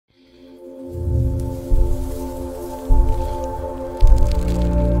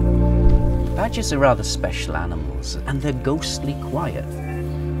Badgers are rather special animals, and they're ghostly quiet.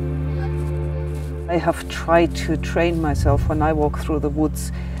 I have tried to train myself when I walk through the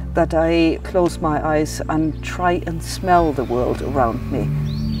woods that I close my eyes and try and smell the world around me.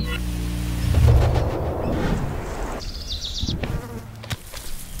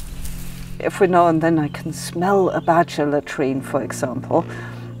 Every now and then I can smell a badger latrine, for example,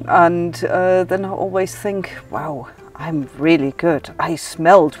 and then I always think, wow, I'm really good. I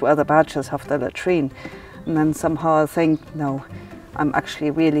smelled where the badgers have their latrine. And then somehow I think, no, I'm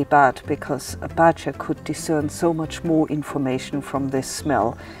actually really bad, because a badger could discern so much more information from this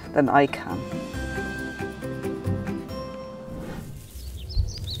smell than I can.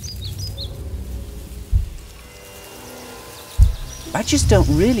 Badgers don't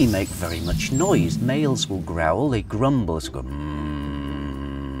really make very much noise. Males will growl, they grumble, it's go,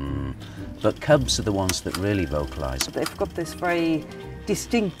 but cubs are the ones that really vocalise. They've got this very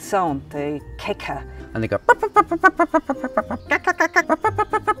distinct sound, they cacker. And they go.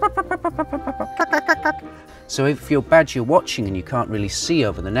 So if you're badger watching and you can't really see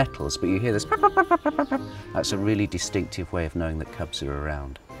over the nettles, but you hear this, that's a really distinctive way of knowing that cubs are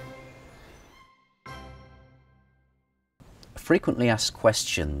around. A frequently asked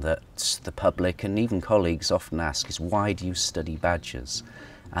question that the public and even colleagues often ask is, why do you study badgers?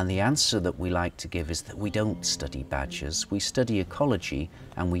 And the answer that we like to give is that we don't study badgers. We study ecology,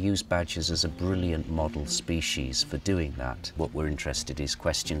 and we use badgers as a brilliant model species for doing that. What we're interested in is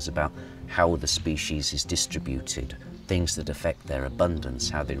questions about how the species is distributed, things that affect their abundance,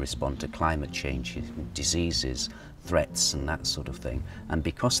 how they respond to climate change, diseases, threats and that sort of thing. And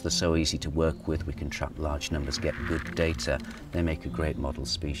because they're so easy to work with, we can trap large numbers, get good data, they make a great model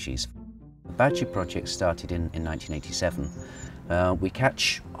species. The Badger project started in 1987. We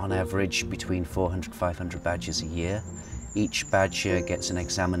catch, on average, between 400 500 badgers a year. Each badger gets an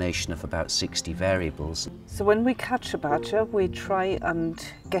examination of about 60 variables. So when we catch a badger, we try and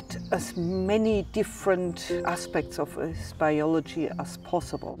get as many different aspects of its biology as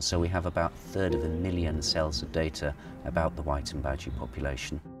possible. So we have about 1/3 cells of data about the Wytham badger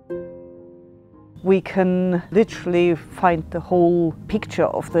population. We can literally find the whole picture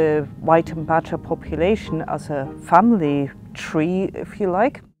of the Wytham badger population as a family tree, if you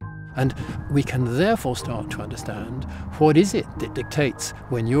like. And we can therefore start to understand, what is it that dictates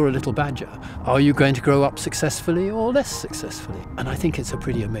when you're a little badger? Are you going to grow up successfully or less successfully? And I think it's a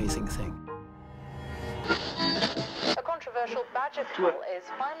pretty amazing thing. A controversial badger cull is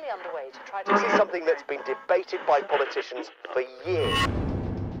finally underway to try to... This is something that's been debated by politicians for years.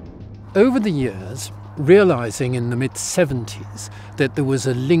 Over the years, realising in the mid-70s that there was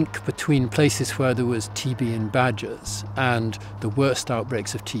a link between places where there was TB in badgers and the worst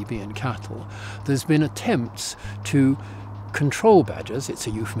outbreaks of TB in cattle, there's been attempts to control badgers, it's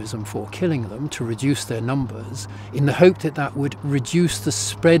a euphemism for killing them, to reduce their numbers, in the hope that that would reduce the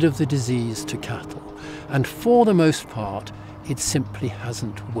spread of the disease to cattle. And for the most part, it simply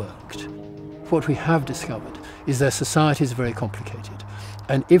hasn't worked. What we have discovered is their society is very complicated.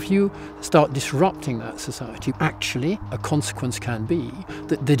 And if you start disrupting that society, actually a consequence can be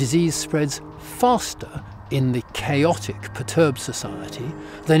that the disease spreads faster in the chaotic, perturbed society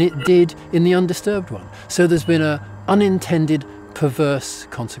than it did in the undisturbed one. So there's been an unintended, perverse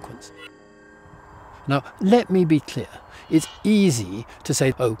consequence. Now, let me be clear. It's easy to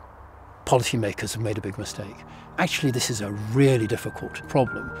say, oh, policymakers have made a big mistake. Actually, this is a really difficult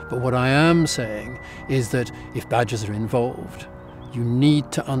problem. But what I am saying is that if badgers are involved, you need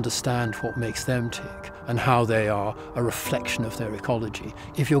to understand what makes them tick and how they are a reflection of their ecology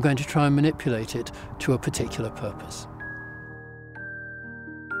if you're going to try and manipulate it to a particular purpose.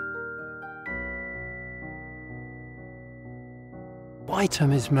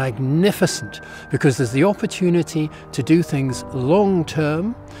 Wytham is magnificent because there's the opportunity to do things long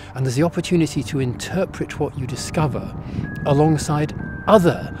term, and there's the opportunity to interpret what you discover alongside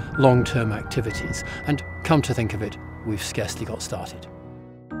other long-term activities. And come to think of it, we've scarcely got started.